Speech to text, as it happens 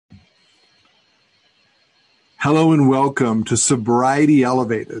Hello and welcome to Sobriety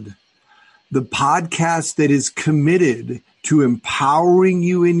Elevated, the podcast that is committed to empowering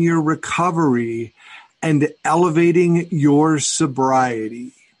you in your recovery and elevating your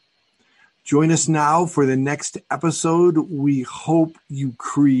sobriety. Join us now for the next episode. We hope you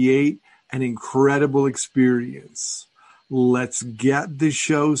create an incredible experience. Let's get the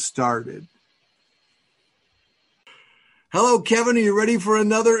show started. Hello, Kevin. Are you ready for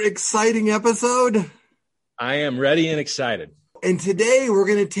another exciting episode? I am ready and excited. And today we're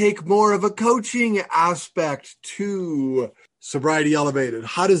going to take more of a coaching aspect to Sobriety Elevated.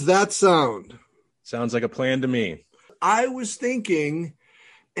 How does that sound? Sounds like a plan to me. I was thinking,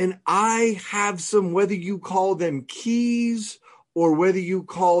 and I have some, whether you call them keys or whether you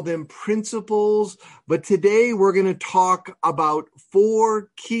call them principles, but today we're going to talk about 4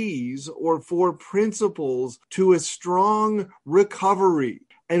 keys or 4 principles to a strong recovery.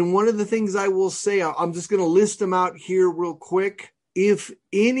 And one of the things I will say, I'm just going to list them out here real quick. If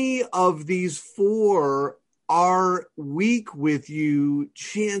any of these 4 are weak with you,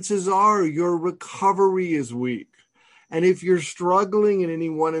 chances are your recovery is weak. And if you're struggling in any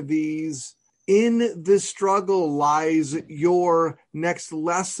one of these, in the struggle lies your next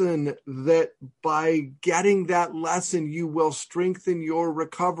lesson, that by getting that lesson, you will strengthen your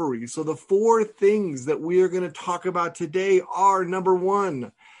recovery. So the 4 things that we are going to talk about today are, number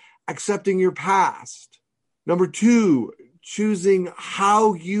 1, accepting your past. Number 2, choosing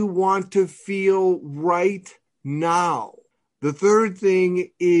how you want to feel right now. The third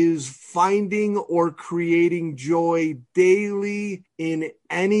thing is finding or creating joy daily in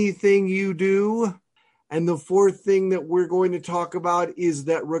anything you do. And the 4th thing that we're going to talk about is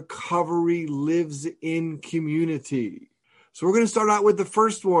that recovery lives in community. So we're going to start out with the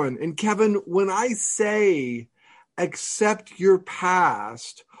first one. And Kevin, when I say accept your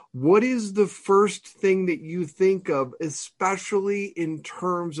past, what is the first thing that you think of, especially in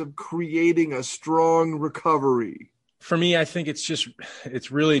terms of creating a strong recovery? For me, I think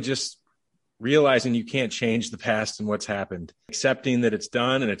it's really just realizing you can't change the past and what's happened. Accepting that it's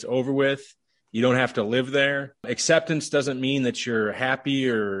done and it's over with. You don't have to live there. Acceptance doesn't mean that you're happy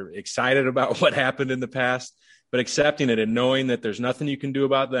or excited about what happened in the past, but accepting it and knowing that there's nothing you can do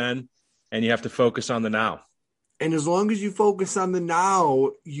about then, and you have to focus on the now. And as long as you focus on the now,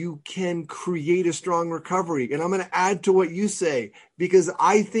 you can create a strong recovery. And I'm going to add to what you say, because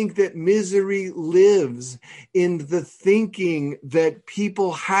I think that misery lives in the thinking that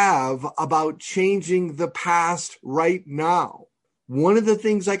people have about changing the past right now. One of the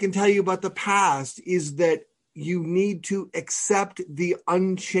things I can tell you about the past is that you need to accept the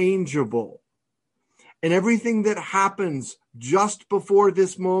unchangeable. And everything that happens just before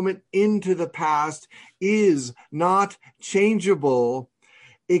this moment into the past is not changeable,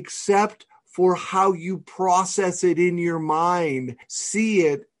 except for how you process it in your mind, see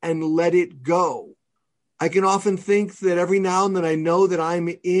it, and let it go. I can often think that every now and then I know that I'm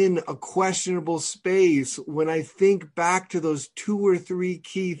in a questionable space when I think back to those 2 or 3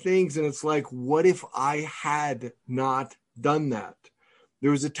 key things, and it's like, what if I had not done that?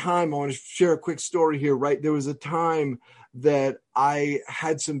 There was a time, I want to share a quick story here, right? There was a time that I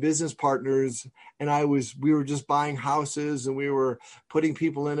had some business partners, and we were just buying houses and we were putting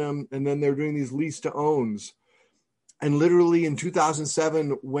people in them, and then they're doing these lease to owns. And literally in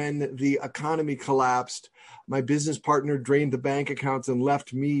 2007, when the economy collapsed, my business partner drained the bank accounts and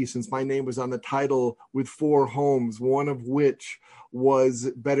left me, since my name was on the title, with 4 homes, one of which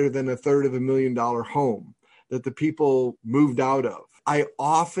was better than $250,000 home that the people moved out of. I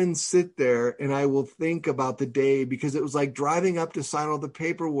often sit there and I will think about the day, because it was like driving up to sign all the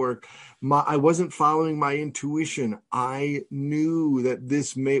paperwork. I wasn't following my intuition. I knew that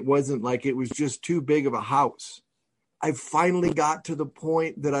this wasn't like it was just too big of a house. I finally got to the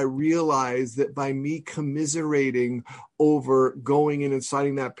point that I realized that by me commiserating over going in and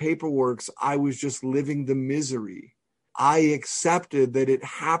signing that paperwork, I was just living the misery. I accepted that it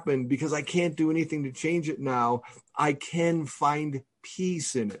happened because I can't do anything to change it now. I can find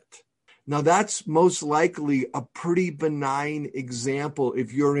peace in it. Now, that's most likely a pretty benign example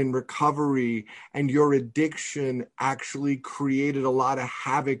if you're in recovery and your addiction actually created a lot of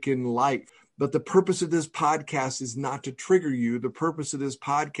havoc in life. But the purpose of this podcast is not to trigger you. The purpose of this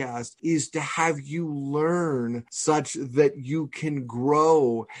podcast is to have you learn such that you can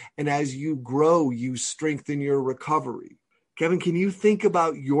grow. And as you grow, you strengthen your recovery. Kevin, can you think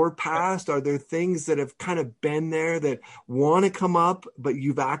about your past? Are there things that have kind of been there that want to come up, but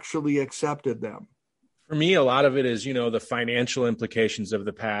you've actually accepted them? For me, a lot of it is, the financial implications of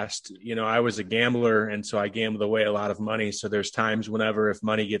the past. I was a gambler, and so I gambled away a lot of money. So there's times whenever, if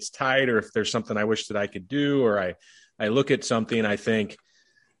money gets tight, or if there's something I wish that I could do, or I look at something and I think,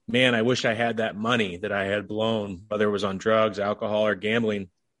 man, I wish I had that money that I had blown, whether it was on drugs, alcohol, or gambling.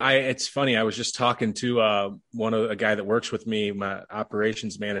 It's funny. I was just talking to a guy that works with me, my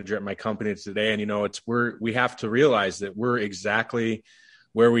operations manager at my company today. And, we have to realize that we're exactly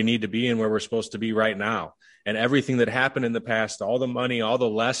where we need to be and where we're supposed to be right now. And everything that happened in the past, all the money, all the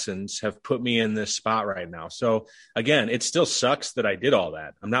lessons have put me in this spot right now. So again, it still sucks that I did all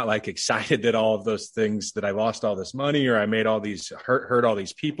that. I'm not like excited that all of those things, that I lost all this money or I made all these hurt all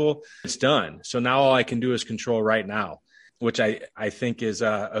these people. It's done. So now all I can do is control right now, which I think is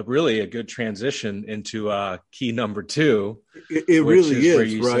a really a good transition into key number 2. It really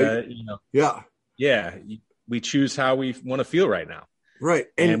is, right? Said, yeah, we choose how we want to feel right now. Right.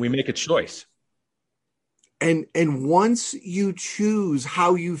 And we make a choice. And once you choose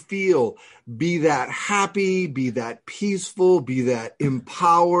how you feel, be that happy, be that peaceful, be that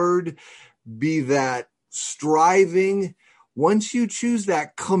empowered, be that striving, once you choose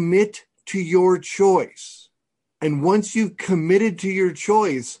that, commit to your choice. And once you've committed to your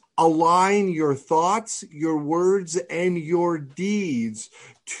choice, align your thoughts, your words, and your deeds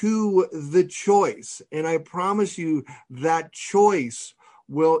to the choice. And I promise you that choice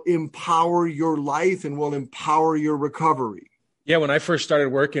will empower your life and will empower your recovery. Yeah, when I first started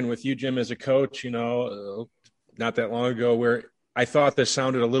working with you, Jim, as a coach, not that long ago, where I thought this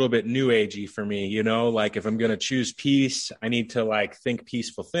sounded a little bit new agey for me, like if I'm going to choose peace, I need to think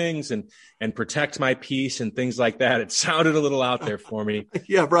peaceful things and protect my peace and things like that. It sounded a little out there for me.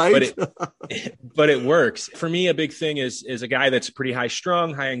 Yeah, right. But it works. For me, a big thing is a guy that's a pretty high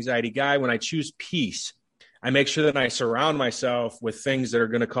strung, high anxiety guy. When I choose peace, I make sure that I surround myself with things that are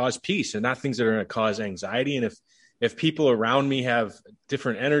going to cause peace and not things that are going to cause anxiety. And if people around me have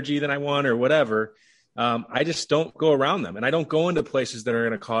different energy than I want or whatever, I just don't go around them. And I don't go into places that are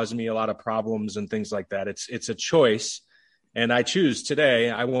going to cause me a lot of problems and things like that. It's a choice. And I choose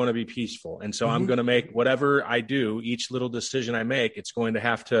today, I want to be peaceful. And so I'm going to make whatever I do, each little decision I make, it's going to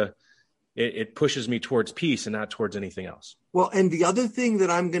have to, it pushes me towards peace and not towards anything else. Well, and the other thing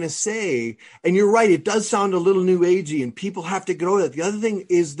that I'm going to say, and you're right, it does sound a little new agey and people have to get over that. The other thing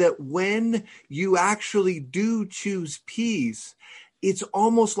is that when you actually do choose peace, it's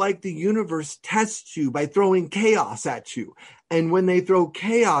almost like the universe tests you by throwing chaos at you. And when they throw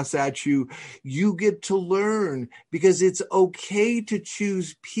chaos at you, you get to learn, because it's okay to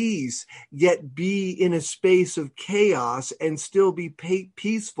choose peace, yet be in a space of chaos and still be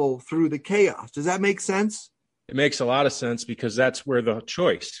peaceful through the chaos. Does that make sense? It makes a lot of sense, because that's where the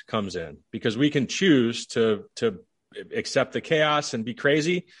choice comes in, because we can choose to accept the chaos and be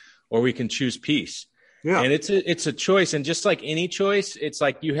crazy, or we can choose peace. Yeah. And it's a choice. And just like any choice, it's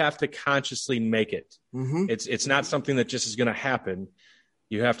like you have to consciously make it. Mm-hmm. It's not something that just is going to happen.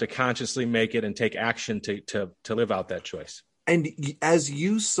 You have to consciously make it and take action to live out that choice. And as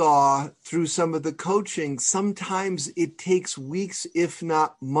you saw through some of the coaching, sometimes it takes weeks, if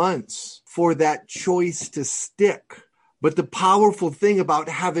not months, for that choice to stick. But the powerful thing about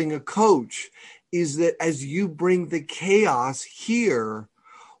having a coach is that as you bring the chaos here,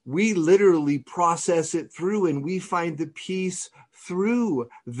 we literally process it through and we find the peace through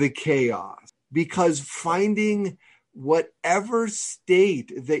the chaos. Because finding whatever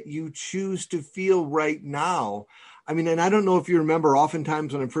state that you choose to feel right now, I mean, and I don't know if you remember,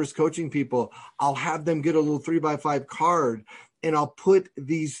 oftentimes when I'm first coaching people, I'll have them get a little 3x5 card and I'll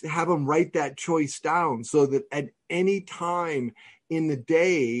have them write that choice down so that at any time in the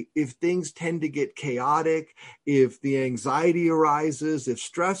day, if things tend to get chaotic, if the anxiety arises, if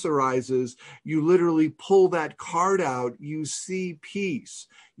stress arises, you literally pull that card out, you see peace,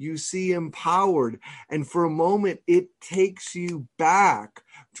 you see empowered. And for a moment, it takes you back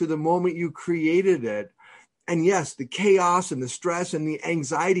to the moment you created it. And yes, the chaos and the stress and the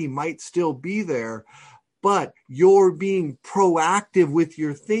anxiety might still be there, but you're being proactive with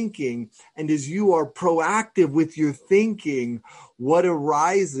your thinking. And as you are proactive with your thinking, what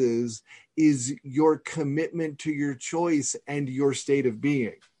arises is your commitment to your choice and your state of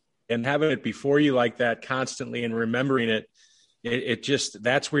being. And having it before you like that constantly and remembering it just,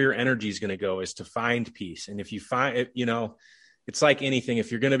 that's where your energy is going to go, is to find peace. And if you find it, it's like anything.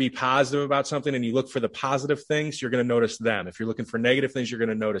 If you're going to be positive about something and you look for the positive things, you're going to notice them. If you're looking for negative things, you're going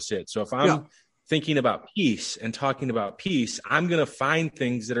to notice it. So if I'm thinking about peace and talking about peace, I'm going to find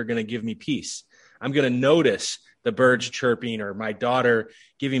things that are going to give me peace. I'm going to notice the birds chirping or my daughter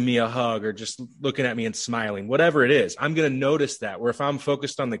giving me a hug or just looking at me and smiling, whatever it is, I'm going to notice that. Where if I'm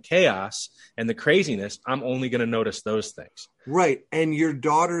focused on the chaos and the craziness, I'm only going to notice those things. Right. And your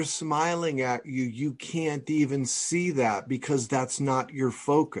daughter's smiling at you. You can't even see that because that's not your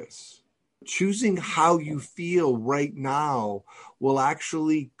focus. Choosing how you feel right now will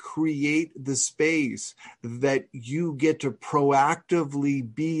actually create the space that you get to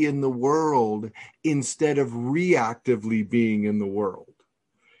proactively be in the world instead of reactively being in the world.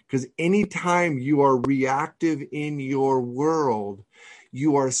 Because anytime you are reactive in your world,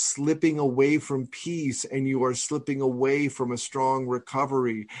 you are slipping away from peace and you are slipping away from a strong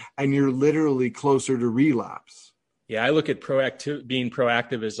recovery, and you're literally closer to relapse. Yeah, I look at being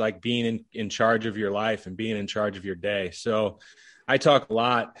proactive as like being in charge of your life and being in charge of your day. So I talk a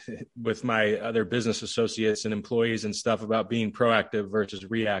lot with my other business associates and employees and stuff about being proactive versus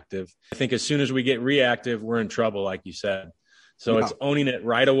reactive. I think as soon as we get reactive, we're in trouble, like you said. So It's owning it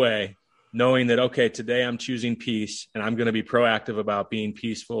right away, knowing that, okay, today I'm choosing peace and I'm going to be proactive about being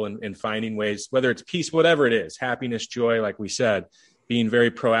peaceful and finding ways, whether it's peace, whatever it is, happiness, joy, like we said, being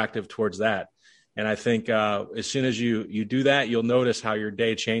very proactive towards that. And I think as soon as you do that, you'll notice how your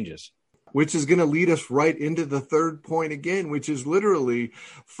day changes. Which is going to lead us right into the third point again, which is literally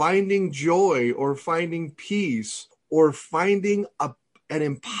finding joy or finding peace or finding an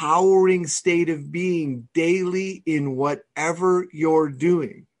empowering state of being daily in whatever you're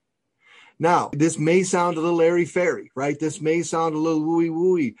doing. Now, this may sound a little airy-fairy, right? This may sound a little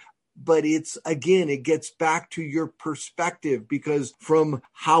wooey-wooey, but it gets back to your perspective, because from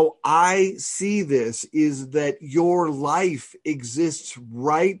how I see this is that your life exists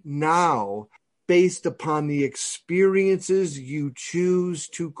right now based upon the experiences you choose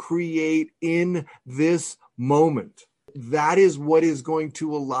to create in this moment. That is what is going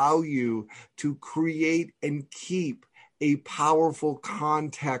to allow you to create and keep a powerful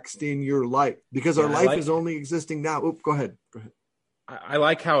context in your life, because our life is only existing now. Go ahead. I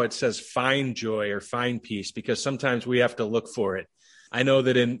like how it says find joy or find peace, because sometimes we have to look for it. I know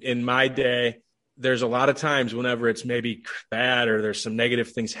that in my day, there's a lot of times whenever it's maybe bad or there's some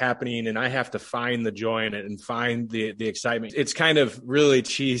negative things happening and I have to find the joy in it and find the excitement. It's kind of really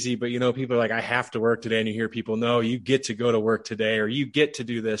cheesy, but people are like, I have to work today. And you hear people, no, you get to go to work today or you get to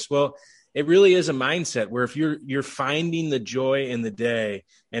do this. Well, it really is a mindset where if you're finding the joy in the day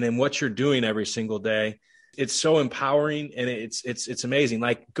and in what you're doing every single day, it's so empowering and it's amazing.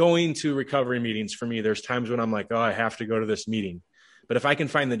 Like going to recovery meetings for me, there's times when I'm like, oh, I have to go to this meeting. But if I can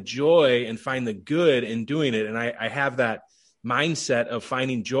find the joy and find the good in doing it, and I have that mindset of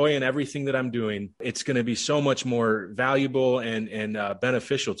finding joy in everything that I'm doing, it's going to be so much more valuable and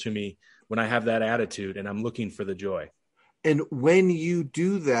beneficial to me when I have that attitude and I'm looking for the joy. And when you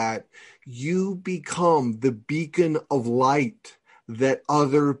do that, you become the beacon of light that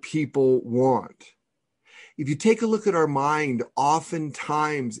other people want. If you take a look at our mind,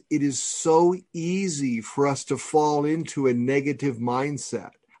 oftentimes it is so easy for us to fall into a negative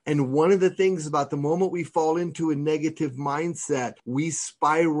mindset. And one of the things about the moment we fall into a negative mindset, we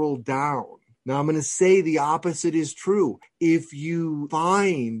spiral down. Now, I'm going to say the opposite is true. If you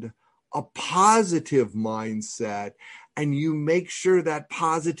find a positive mindset, and you make sure that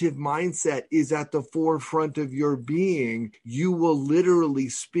positive mindset is at the forefront of your being, you will literally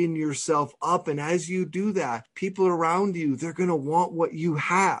spin yourself up. And as you do that, people around you, they're going to want what you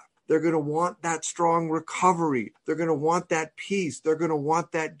have. They're going to want that strong recovery. They're going to want that peace. They're going to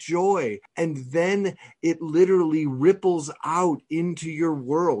want that joy. And then it literally ripples out into your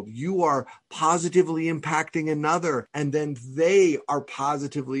world. You are positively impacting another, and then they are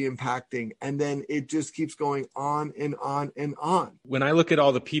positively impacting. And then it just keeps going on and on and on. When I look at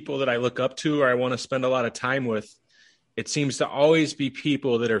all the people that I look up to or I want to spend a lot of time with, it seems to always be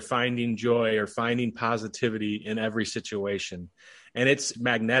people that are finding joy or finding positivity in every situation. And it's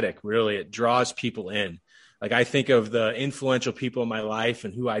magnetic, really. It draws people in. Like I think of the influential people in my life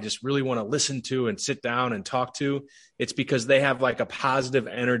and who I just really want to listen to and sit down and talk to. It's because they have like a positive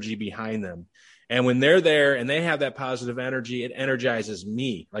energy behind them. And when they're there and they have that positive energy, it energizes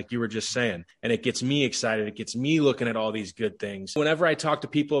me, like you were just saying. And it gets me excited. It gets me looking at all these good things. Whenever I talk to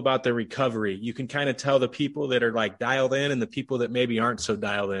people about their recovery, you can kind of tell the people that are like dialed in and the people that maybe aren't so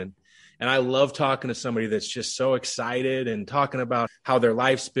dialed in. And I love talking to somebody that's just so excited and talking about how their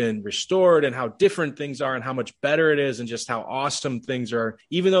life's been restored and how different things are and how much better it is and just how awesome things are.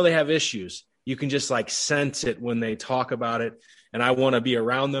 Even though they have issues, you can just like sense it when they talk about it. And I want to be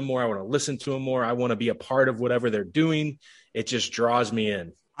around them more. I want to listen to them more. I want to be a part of whatever they're doing. It just draws me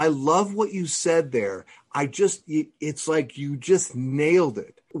in. I love what you said there. It's like you just nailed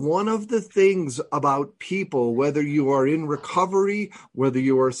it. One of the things about people, whether you are in recovery, whether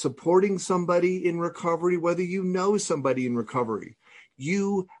you are supporting somebody in recovery, whether you know somebody in recovery,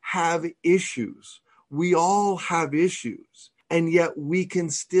 you have issues. We all have issues. And yet we can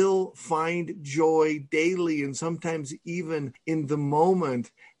still find joy daily and sometimes even in the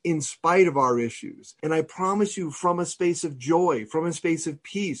moment in spite of our issues. And I promise you, from a space of joy, from a space of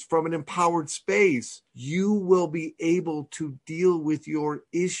peace, from an empowered space, you will be able to deal with your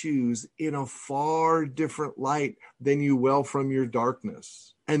issues in a far different light than you will from your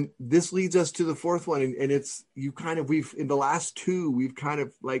darkness. And this leads us to the fourth one. And it's, we've, in the last two, we've kind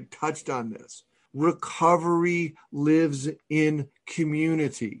of like touched on this. Recovery lives in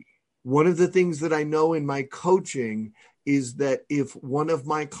community. One of the things that I know in my coaching is that if one of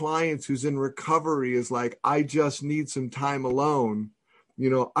my clients who's in recovery is like, I just need some time alone,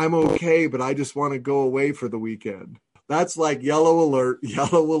 I'm okay, but I just want to go away for the weekend. That's like yellow alert,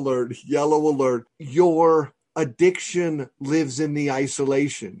 yellow alert, yellow alert. Your addiction lives in the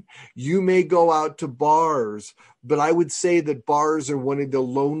isolation. You may go out to bars, but I would say that bars are one of the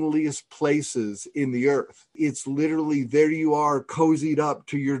loneliest places in the earth. It's literally there you are, cozied up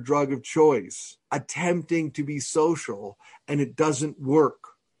to your drug of choice, attempting to be social, and it doesn't work.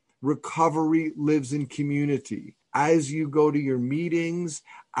 Recovery lives in community. As you go to your meetings,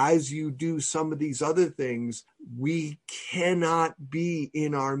 as you do some of these other things, we cannot be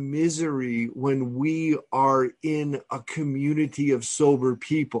in our misery when we are in a community of sober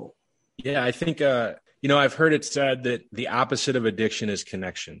people. Yeah, I think, I've heard it said that the opposite of addiction is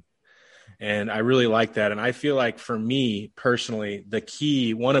connection. And I really like that. And I feel like for me personally, the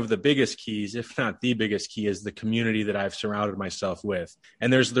key, one of the biggest keys, if not the biggest key, is the community that I've surrounded myself with.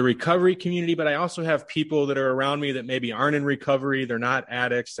 And there's the recovery community, but I also have people that are around me that maybe aren't in recovery. They're not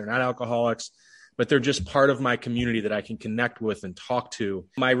addicts. They're not alcoholics, but they're just part of my community that I can connect with and talk to.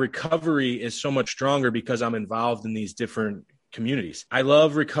 My recovery is so much stronger because I'm involved in these different communities. I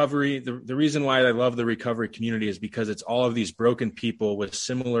love recovery. The reason why I love the recovery community is because it's all of these broken people with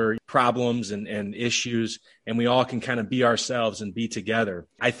similar problems and issues, and we all can kind of be ourselves and be together.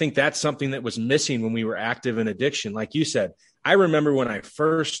 I think that's something that was missing when we were active in addiction. Like you said, I remember when I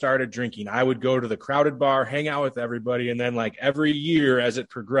first started drinking, I would go to the crowded bar, hang out with everybody. And then like every year as it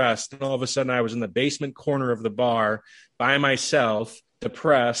progressed, and all of a sudden I was in the basement corner of the bar by myself,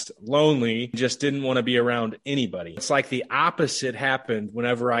 depressed, lonely, just didn't want to be around anybody. It's like the opposite happened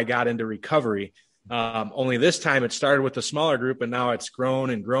whenever I got into recovery. Only this time it started with a smaller group, and now it's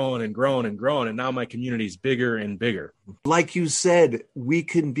grown and grown and grown and grown. And now my community is bigger and bigger. Like you said, we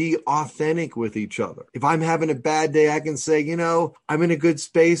can be authentic with each other. If I'm having a bad day, I can say, I'm in a good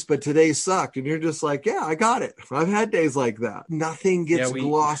space, but today sucked. And you're just like, yeah, I got it. I've had days like that. Nothing gets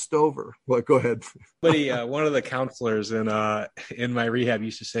glossed over. Well, go ahead. Buddy, one of the counselors in my rehab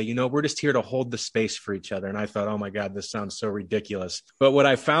used to say, we're just here to hold the space for each other. And I thought, oh my God, this sounds so ridiculous. But what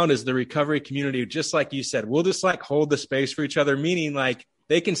I found is the recovery community, just like you said, we'll just like hold the space for each other, meaning like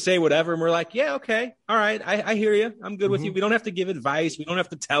they can say whatever. And we're like, yeah, okay. All right. I hear you. I'm good with you. We don't have to give advice. We don't have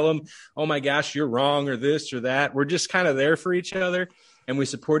to tell them, oh my gosh, you're wrong or this or that. We're just kind of there for each other. And we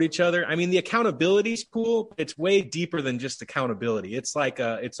support each other. I mean, the accountability is cool. It's way deeper than just accountability. It's like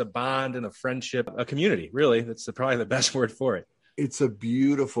it's a bond and a friendship, a community, really. That's probably the best word for it. It's a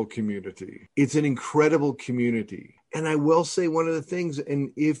beautiful community. It's an incredible community. And I will say one of the things,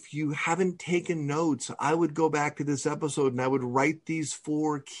 and if you haven't taken notes, I would go back to this episode and I would write these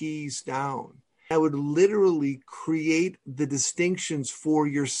 4 keys down. I would literally create the distinctions for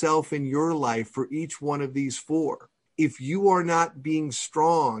yourself in your life for each one of these 4. If you are not being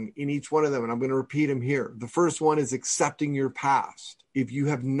strong in each one of them, and I'm going to repeat them here. The first one is accepting your past. If you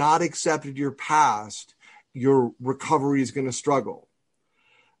have not accepted your past, your recovery is going to struggle.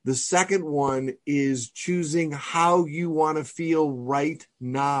 The second one is choosing how you want to feel right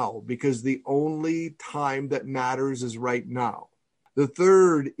now, because the only time that matters is right now. The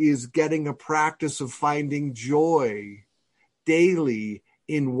third is getting a practice of finding joy daily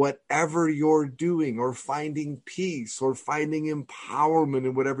in whatever you're doing, or finding peace or finding empowerment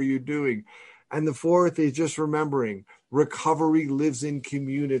in whatever you're doing. And the fourth is just remembering recovery lives in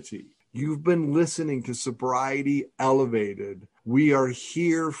community. You've been listening to Sobriety Elevated. We are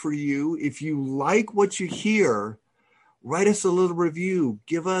here for you. If you like what you hear, write us a little review.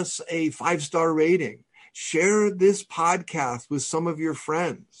 Give us a 5-star rating. Share this podcast with some of your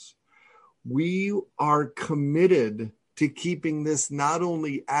friends. We are committed to keeping this not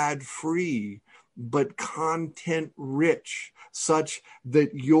only ad-free, but content-rich. such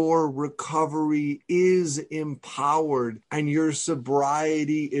that your recovery is empowered and your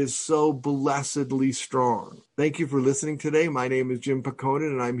sobriety is so blessedly strong. Thank you for listening today. My name is Jim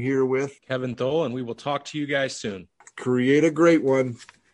Paconin, and I'm here with Kevin Thole, and we will talk to you guys soon. Create a Great One.